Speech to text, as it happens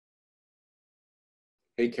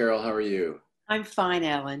Hey, Carol, how are you? I'm fine,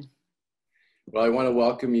 Ellen. Well, I want to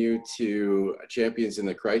welcome you to Champions in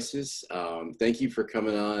the Crisis. Thank you for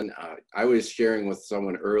coming on. I was sharing with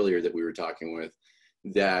someone earlier that we were talking with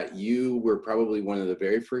that you were probably one of the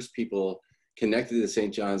very first people connected to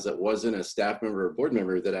St. John's that wasn't a staff member or board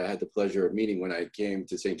member that I had the pleasure of meeting when I came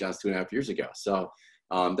to St. John's 2.5 years ago. So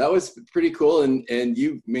that was pretty cool. And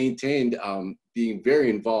you've maintained being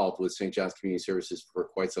very involved with St. John's Community Services for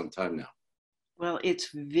quite some time now. Well, it's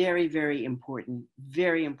very, very important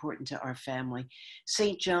to our family.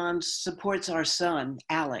 St. John's supports our son,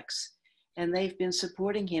 Alex, and they've been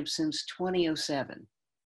supporting him since 2007.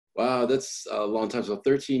 Wow, that's a long time. So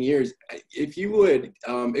 13 years. If you would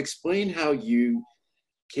explain how you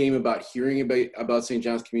came about hearing about St.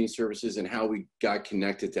 John's Community Services and how we got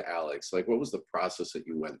connected to Alex. Like, what was the process that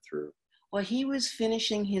you went through? Well, he was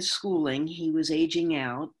finishing his schooling. He was aging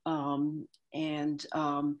out, and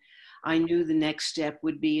I knew the next step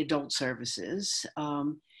would be adult services.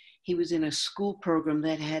 He was in a school program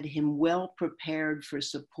that had him well prepared for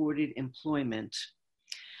supported employment.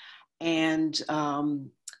 And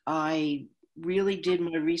I really did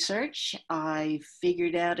my research. I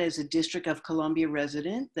figured out as a District of Columbia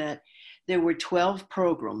resident that there were 12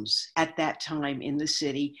 programs at that time in the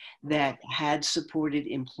city that had supported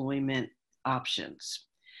employment options.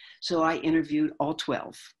 So I interviewed all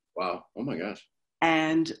 12. Wow. Oh my gosh.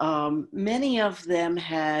 And many of them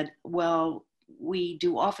had, well, we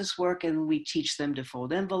do office work and we teach them to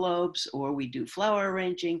fold envelopes, or we do flower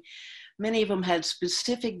arranging. Many of them had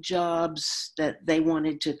specific jobs that they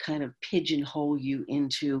wanted to kind of pigeonhole you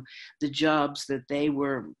into the jobs that they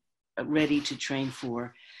were ready to train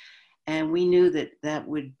for. And we knew that that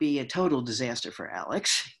would be a total disaster for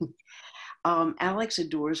Alex. Alex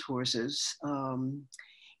adores horses.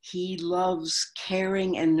 He loves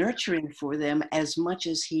caring and nurturing for them as much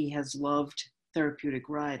as he has loved therapeutic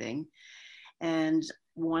riding. And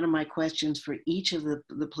one of my questions for each of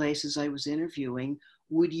the places I was interviewing,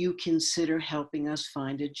 would you consider helping us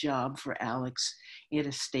find a job for Alex in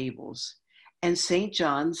a stables? And St.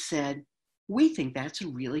 John's said, we think that's a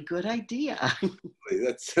really good idea.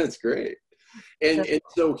 That's great. And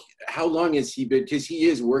so how long has he been, because he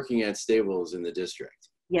is working at stables in the district.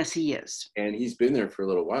 Yes, he is. And he's been there for a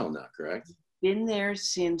little while now, correct? Been there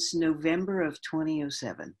since November of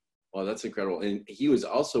 2007. Well, that's incredible. And he was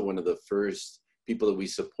also one of the first people that we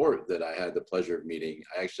support that I had the pleasure of meeting.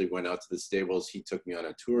 I actually went out to the stables. He took me on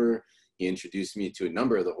a tour. He introduced me to a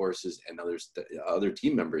number of the horses and other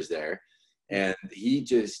team members there. And he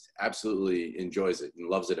just absolutely enjoys it and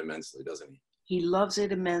loves it immensely, doesn't he? He loves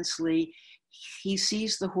it immensely. He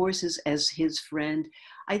sees the horses as his friend.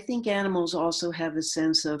 I think animals also have a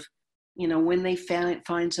sense of, you know, when they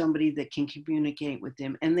find somebody that can communicate with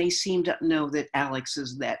them, and they seem to know that Alex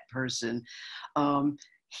is that person.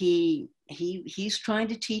 He's trying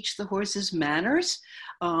to teach the horses manners.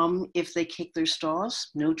 If they kick their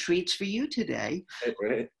stalls, no treats for you today.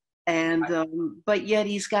 Right. And but yet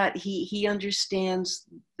he understands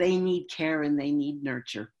they need care and they need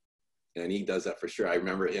nurture. And he does that for sure. I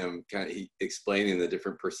remember him explaining the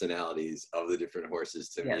different personalities of the different horses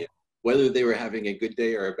to me, whether they were having a good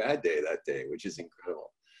day or a bad day that day, which is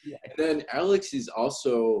incredible. Yeah. And then Alex is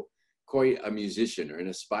also quite a musician, or an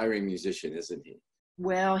aspiring musician, isn't he?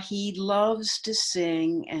 Well, he loves to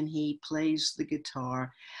sing and he plays the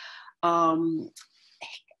guitar.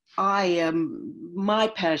 My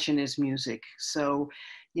passion is music. So,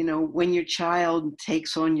 you know, when your child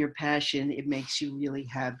takes on your passion, it makes you really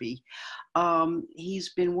happy.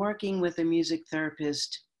 He's been working with a music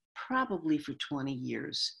therapist probably for 20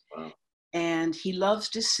 years. Wow. And he loves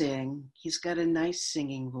to sing. He's got a nice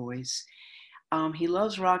singing voice. He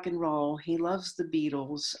loves rock and roll. He loves the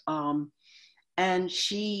Beatles. And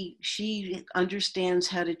she understands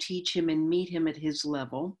how to teach him and meet him at his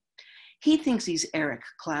level. He thinks he's Eric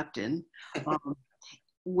Clapton.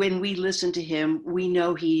 When we listen to him, we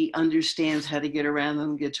know he understands how to get around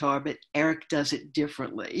on the guitar, but Eric does it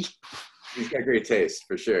differently. He's got great taste,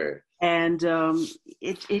 for sure. And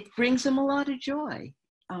it brings him a lot of joy.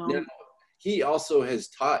 Now, he also has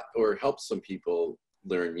taught or helped some people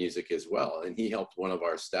learn music as well. And he helped one of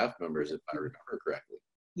our staff members, if I remember correctly.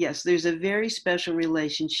 Yes, there's a very special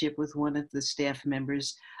relationship with one of the staff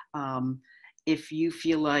members. If you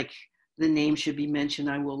feel like the name should be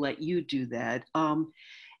mentioned, I will let you do that.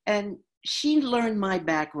 And she learned my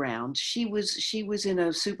background. She was in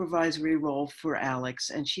a supervisory role for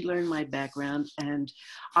Alex, and she learned my background. And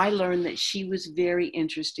I learned that she was very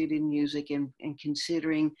interested in music and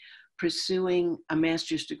considering pursuing a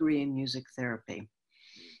master's degree in music therapy.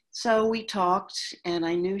 So we talked, and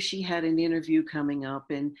I knew she had an interview coming up,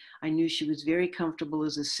 and I knew she was very comfortable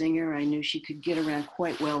as a singer. I knew she could get around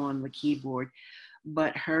quite well on the keyboard,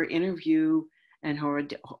 but her interview and her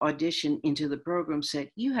audition into the program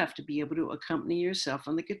said, you have to be able to accompany yourself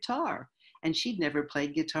on the guitar. And she'd never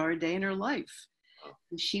played guitar a day in her life.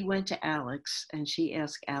 She went to Alex and she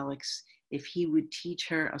asked Alex if he would teach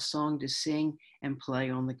her a song to sing and play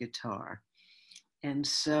on the guitar. And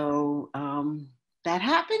so that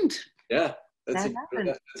happened. Yeah, That happened.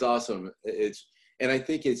 that's awesome. And I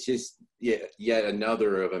think it's just yet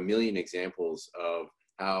another of a million examples of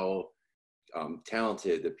how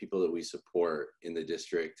talented the people that we support in the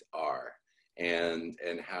district are, and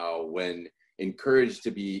how when encouraged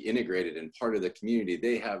to be integrated and part of the community,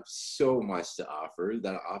 they have so much to offer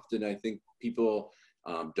that often I think people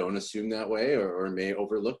don't assume that way, or may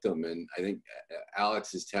overlook them. And I think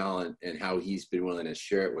Alex's talent and how he's been willing to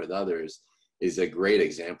share it with others is a great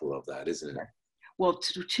example of that, isn't it? Well,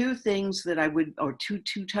 two things that I would, or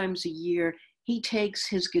two times a year, he takes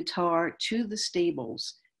his guitar to the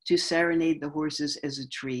stables to serenade the horses as a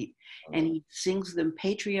treat. And he sings them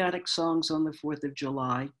patriotic songs on the 4th of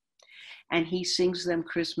July. And he sings them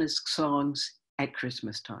Christmas songs at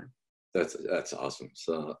Christmas time. That's awesome.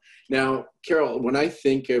 So now, Carol, when I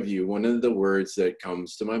think of you, one of the words that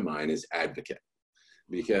comes to my mind is advocate,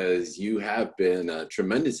 because you have been a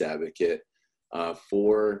tremendous advocate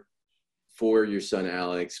for your son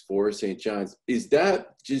Alex, for St. John's. Is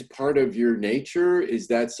that just part of your nature? Is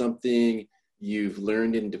that something you've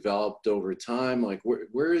learned and developed over time? Like,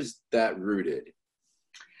 where is that rooted?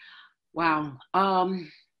 Wow.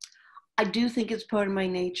 I do think it's part of my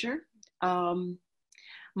nature.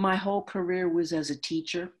 My whole career was as a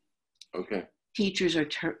teacher. Okay. Teachers are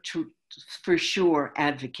for sure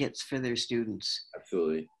advocates for their students.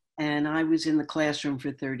 Absolutely. And I was in the classroom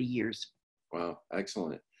for 30 years. Wow.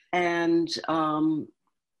 Excellent. And,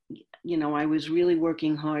 you know, I was really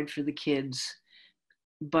working hard for the kids,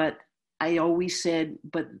 but I always said,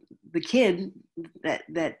 but the kid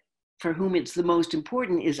that for whom it's the most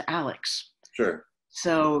important is Alex. Sure.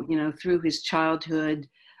 So, you know, through his childhood,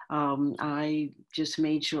 I just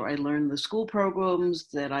made sure I learned the school programs,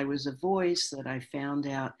 that I was a voice, that I found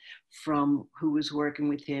out from who was working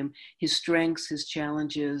with him, his strengths, his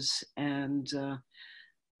challenges, and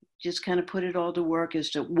just kind of put it all to work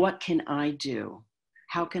as to what can I do?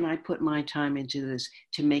 How can I put my time into this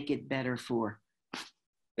to make it better for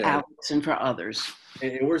Alex and for others?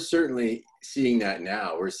 And we're certainly seeing that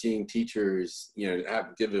now. We're seeing teachers, you know,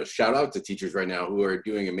 give a shout out to teachers right now who are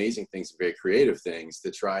doing amazing things, very creative things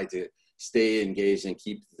to try to stay engaged and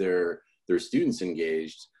keep their students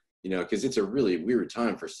engaged, you know, because it's a really weird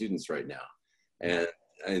time for students right now.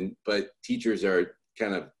 But teachers are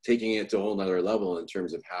kind of taking it to a whole nother level in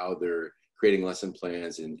terms of how they're creating lesson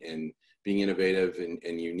plans and being innovative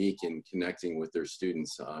and unique in connecting with their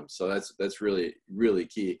students. So that's really, really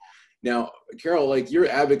key. Now, Carol, like your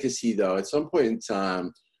advocacy though, at some point in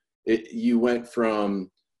time, you went from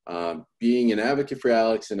being an advocate for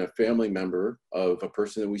Alex and a family member of a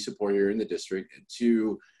person that we support here in the district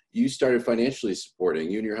to you started financially supporting,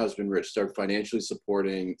 you and your husband, Rich, started financially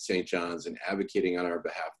supporting St. John's and advocating on our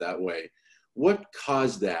behalf that way. What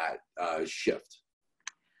caused that shift?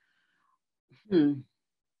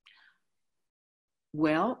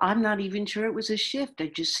 Well, I'm not even sure it was a shift.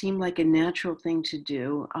 It just seemed like a natural thing to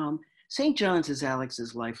do. St. John's is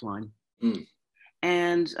Alex's lifeline.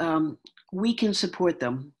 And we can support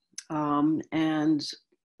them. And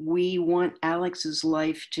we want Alex's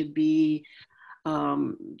life to be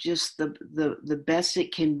just the best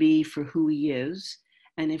it can be for who he is.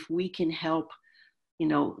 And if we can help, you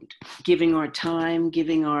know, giving our time,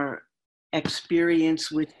 giving our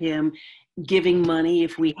experience with him, giving money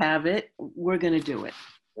if we have it, we're going to do it.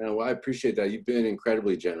 Well, I appreciate that. You've been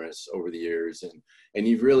incredibly generous over the years, and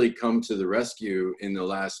you've really come to the rescue in the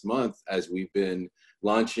last month as we've been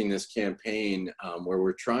launching this campaign where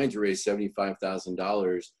we're trying to raise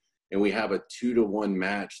 $75,000, and we have a 2-to-1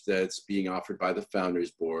 match that's being offered by the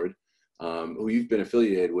Founders Board, who you've been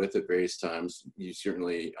affiliated with at various times. You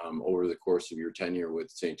certainly, over the course of your tenure with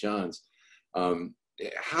St. John's,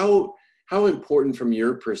 how important from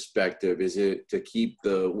your perspective is it to keep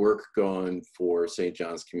the work going for St.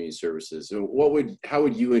 John's Community Services? And how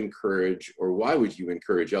would you encourage, or why would you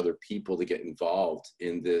encourage other people to get involved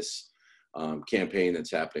in this campaign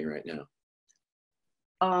that's happening right now?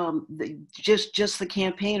 Just the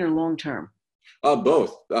campaign or long term?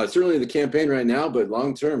 Both. Certainly the campaign right now, but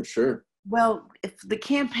long term, sure. Well, if the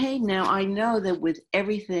campaign now, I know that with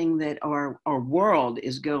everything that our world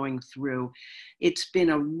is going through, it's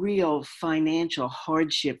been a real financial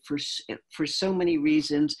hardship for so many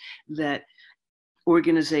reasons that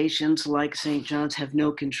organizations like St. John's have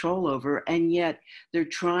no control over, and yet they're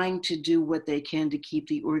trying to do what they can to keep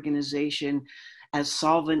the organization as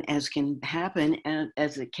solvent as can happen and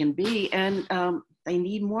as it can be. And they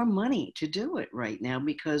need more money to do it right now,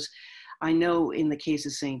 because I know in the case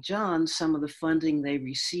of St. John's, some of the funding they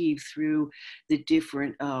receive through the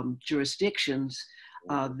different jurisdictions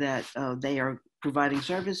that they are providing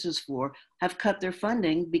services for have cut their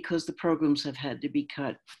funding because the programs have had to be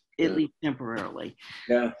cut, at Yeah. least temporarily.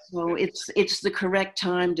 Yeah. So it's the correct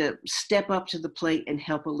time to step up to the plate and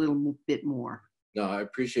help a little bit more. No, I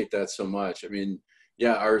appreciate that so much. I mean,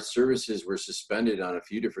 yeah, our services were suspended on a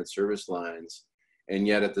few different service lines, and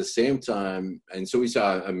yet at the same time, and so we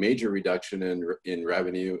saw a major reduction in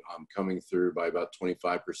revenue coming through by about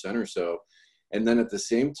 25% or so. And then at the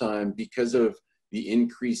same time, because of the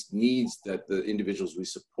increased needs that the individuals we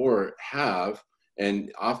support have,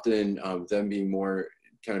 and often them being more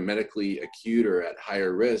kind of medically acute or at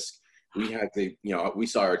higher risk, we had to, we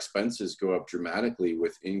saw our expenses go up dramatically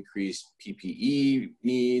with increased PPE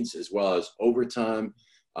needs as well as overtime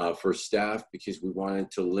for staff, because we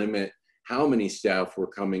wanted to limit how many staff were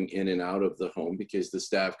coming in and out of the home, because the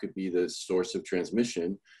staff could be the source of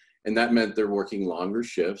transmission. And that meant they're working longer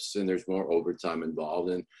shifts and there's more overtime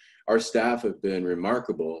involved. And our staff have been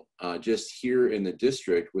remarkable just here in the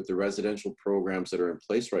district with the residential programs that are in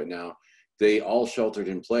place right now. They all sheltered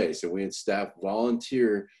in place, and we had staff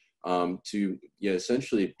volunteer to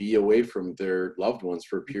essentially be away from their loved ones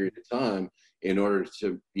for a period of time in order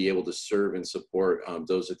to be able to serve and support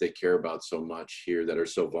those that they care about so much here that are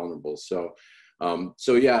so vulnerable. So,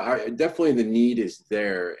 yeah, definitely the need is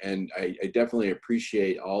there, and I definitely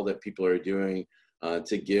appreciate all that people are doing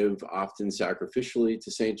to give, often sacrificially,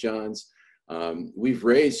 to St. John's. We've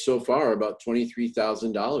raised so far about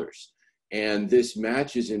 $23,000. And this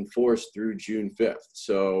match is in force through June 5th.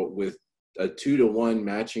 So with a 2-to-1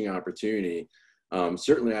 matching opportunity,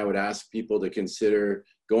 certainly I would ask people to consider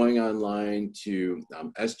going online to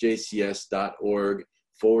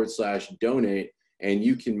sjcs.org/donate, and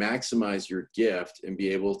you can maximize your gift and be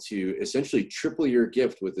able to essentially triple your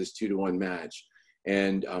gift with this 2-to-1 match.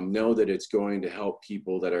 And know that it's going to help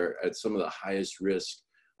people that are at some of the highest risk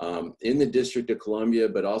in the District of Columbia,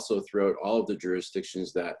 but also throughout all of the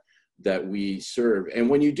jurisdictions that we serve. And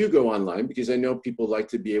when you do go online, because I know people like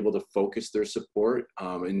to be able to focus their support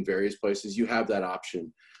in various places, you have that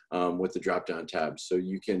option with the drop-down tab. So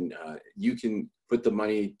you can put the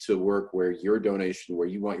money to work where you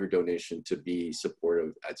want your donation to be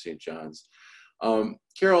supportive at St. John's.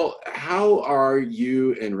 Carol, how are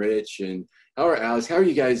you and Rich and how are Alex, how are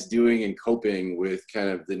you guys doing and coping with kind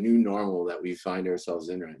of the new normal that we find ourselves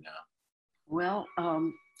in right now? Well,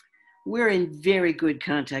 we're in very good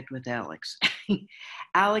contact with Alex.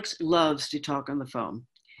 Alex loves to talk on the phone.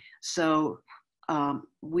 So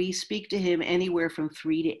we speak to him anywhere from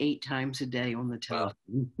 3 to 8 times a day on the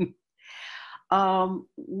telephone. Wow.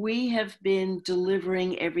 We have been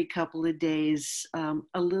delivering every couple of days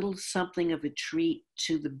a little something of a treat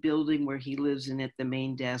to the building where he lives in at the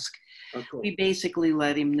main desk. Oh, cool. We basically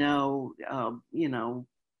let him know,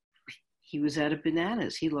 he was out of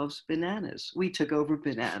bananas. He loves bananas. We took over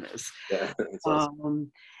bananas. Yeah, that's awesome.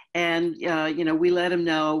 And, we let him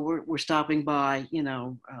know we're stopping by,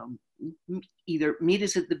 either meet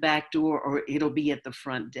us at the back door or it'll be at the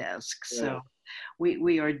front desk. Yeah. So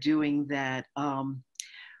we are doing that.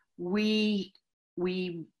 We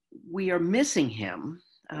are missing him.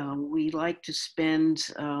 We like to spend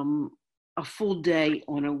a full day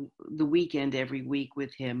on the weekend every week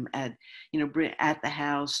with him at the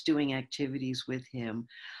house, doing activities with him.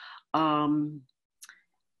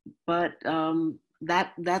 But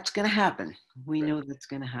that's going to happen. We know that's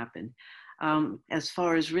going to happen. As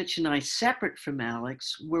far as Rich and I separate from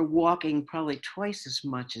Alex, we're walking probably twice as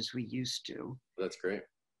much as we used to. That's great.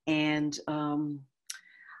 And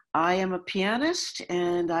I am a pianist,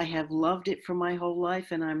 and I have loved it for my whole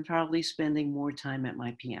life, and I'm probably spending more time at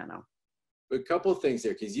my piano. A couple of things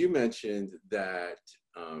there, because you mentioned that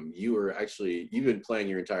you've been playing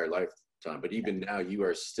your entire lifetime, but even now you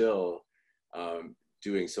are still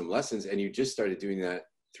doing some lessons, and you just started doing that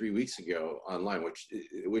 3 weeks ago online,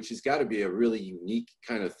 which has got to be a really unique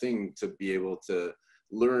kind of thing to be able to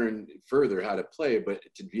learn further how to play, but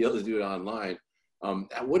to be able to do it online.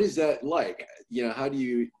 What is that like? How do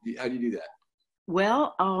you do that?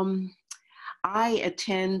 Well, I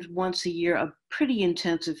attend once a year a pretty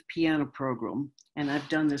intensive piano program, and I've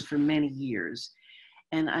done this for many years.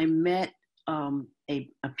 and I met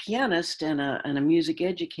a pianist and a music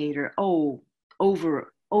educator,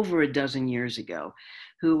 over a dozen years ago,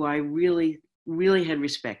 who I really, really had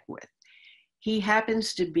respect with. He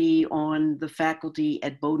happens to be on the faculty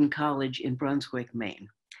at Bowdoin College in Brunswick, Maine.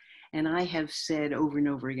 And I have said over and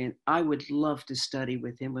over again, I would love to study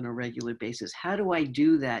with him on a regular basis. How do I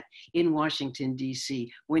do that in Washington, D.C.,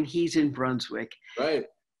 when he's in Brunswick? Right.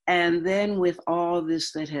 And then with all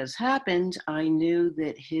this that has happened, I knew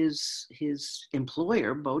that his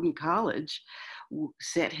employer, Bowdoin College,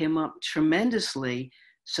 set him up tremendously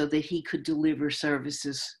so that he could deliver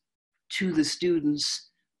services to the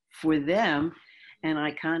students for them. And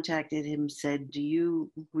I contacted him, said,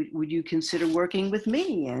 would you consider working with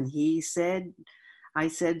me? And he said, I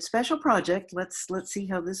said, special project, let's see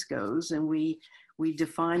how this goes. And we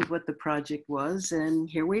defined what the project was, and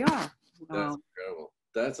here we are. That's incredible.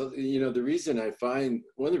 That's, you know, one of the reasons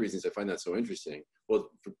I find that so interesting, well,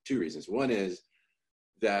 for two reasons. One is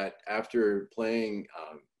that after playing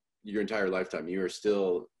your entire lifetime, you are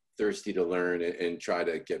still thirsty to learn and try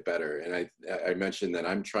to get better. And I mentioned that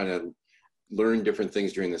I'm trying to learn different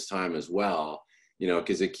things during this time as well, you know,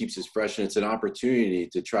 because it keeps us fresh, and it's an opportunity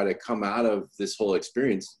to try to come out of this whole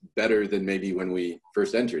experience better than maybe when we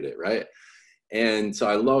first entered it, right? And so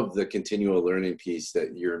I love the continual learning piece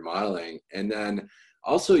that you're modeling. And then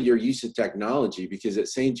also your use of technology, because at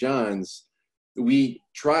St. John's, we're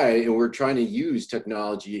trying to use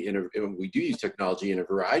technology and we do use technology in a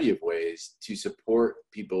variety of ways to support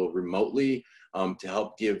people remotely, to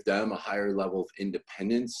help give them a higher level of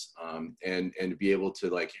independence, and be able to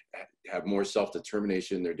like have more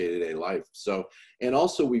self-determination in their day-to-day life. So, and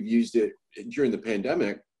also we've used it during the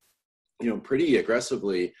pandemic, you know, pretty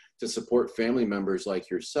aggressively to support family members like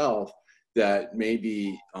yourself that may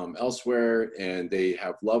be elsewhere, and they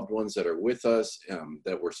have loved ones that are with us,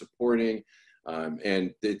 that we're supporting.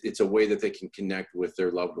 And it's a way that they can connect with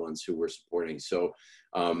their loved ones who we're supporting. So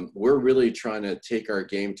we're really trying to take our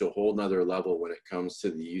game to a whole nother level when it comes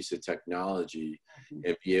to the use of technology,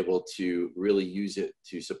 and be able to really use it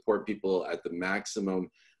to support people at the maximum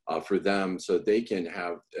for them, so they can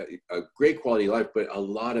have a great quality life, but a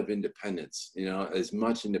lot of independence, you know, as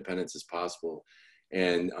much independence as possible.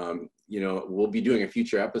 And, you know, we'll be doing a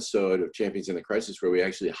future episode of Champions in the Crisis where we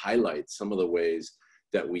actually highlight some of the ways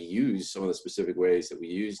that we use, some of the specific ways that we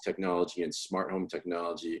use technology and smart home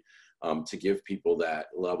technology to give people that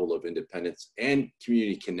level of independence and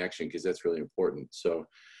community connection, because that's really important. So,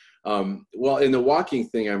 well, in the walking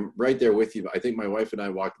thing, I'm right there with you. I think my wife and I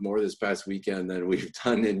walked more this past weekend than we've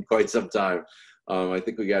done in quite some time. I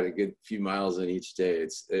think we got a good few miles in each day.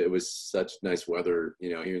 It was such nice weather,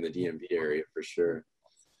 you know, here in the DMV area for sure.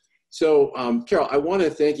 So, Carol, I want to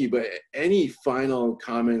thank you, but any final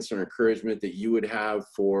comments or encouragement that you would have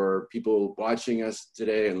for people watching us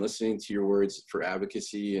today and listening to your words for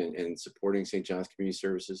advocacy and supporting St. John's Community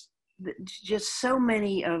Services? Just so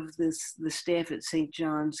many of the staff at St.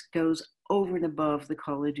 John's goes over and above the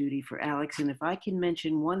call of duty for Alex. And if I can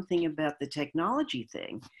mention one thing about the technology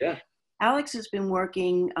thing, yeah. Alex has been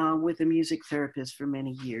working with a music therapist for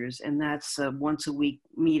many years, and that's a once a week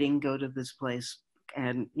meeting, go to this place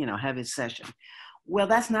and, you know, have his session. Well,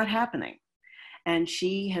 that's not happening. And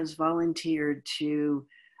she has volunteered to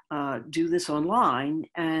do this online,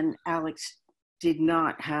 and Alex did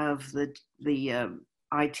not have the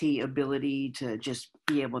IT ability to just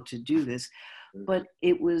be able to do this, but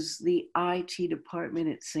it was the IT department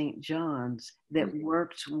at St. John's that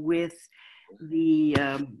worked with the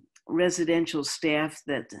residential staff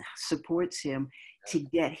that supports him to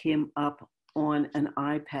get him up on an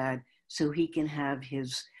iPad so he can have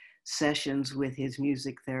his sessions with his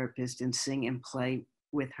music therapist and sing and play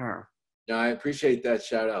with her. No, I appreciate that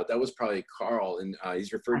shout out. That was probably Carl, and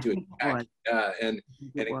he's referred to it. And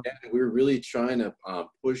again, we're really trying to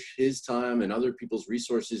push his time and other people's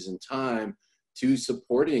resources and time to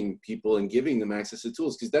supporting people and giving them access to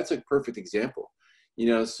tools, because that's a perfect example. You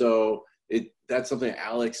know, so that's something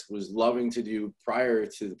Alex was loving to do prior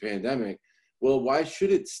to the pandemic. Well, why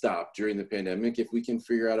should it stop during the pandemic if we can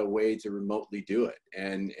figure out a way to remotely do it?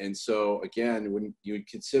 And so again, when you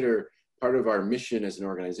consider part of our mission as an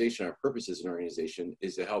organization, our purpose as an organization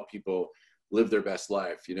is to help people live their best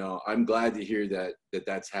life. You know, I'm glad to hear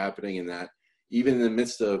that's happening, and that even in the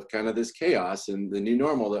midst of kind of this chaos and the new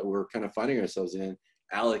normal that we're kind of finding ourselves in,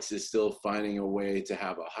 Alex is still finding a way to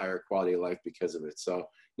have a higher quality of life because of it. So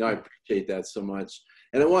no, I appreciate that so much.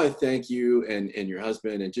 And I want to thank you and your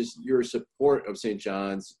husband, and just your support of St.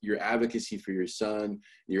 John's, your advocacy for your son,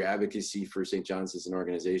 your advocacy for St. John's as an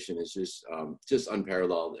organization is just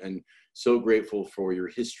unparalleled. And so grateful for your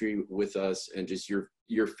history with us, and just your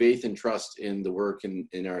your faith and trust in the work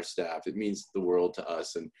in our staff. It means the world to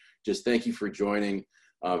us. And just thank you for joining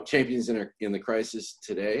Champions in the Crisis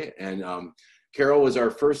today. And Carol was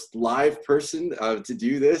our first live person to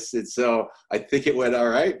do this. And so I think it went all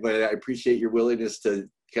right, but I appreciate your willingness to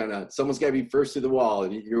someone's got to be first to the wall,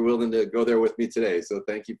 and you're willing to go there with me today. So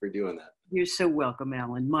thank you for doing that. You're so welcome,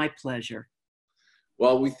 Alan. My pleasure.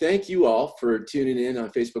 Well, we thank you all for tuning in on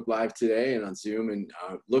Facebook Live today and on Zoom, and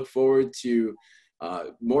look forward to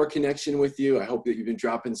more connection with you. I hope that you've been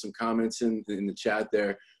dropping some comments in the chat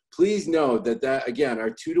there. Please know that again,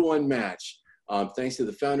 our 2-to-1 match, thanks to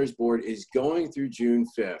the Founders Board, is going through June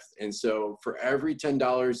 5th. And so for every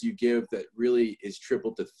 $10 you give, that really is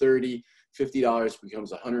tripled to $30. $50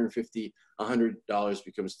 becomes $150, $100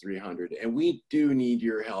 becomes $300. And we do need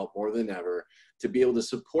your help more than ever to be able to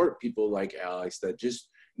support people like Alex that just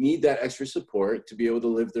need that extra support to be able to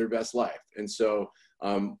live their best life. And so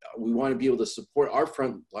we want to be able to support our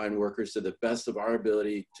frontline workers to the best of our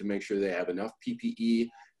ability to make sure they have enough PPE,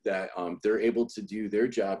 that they're able to do their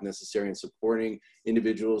job necessary in supporting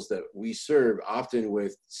individuals that we serve, often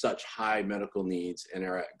with such high medical needs and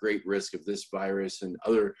are at great risk of this virus and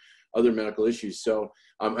other medical issues. So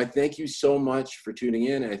I thank you so much for tuning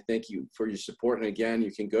in. I thank you for your support. And again,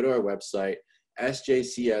 you can go to our website,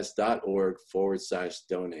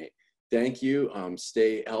 sjcs.org/donate. Thank you.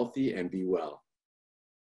 Stay healthy and be well.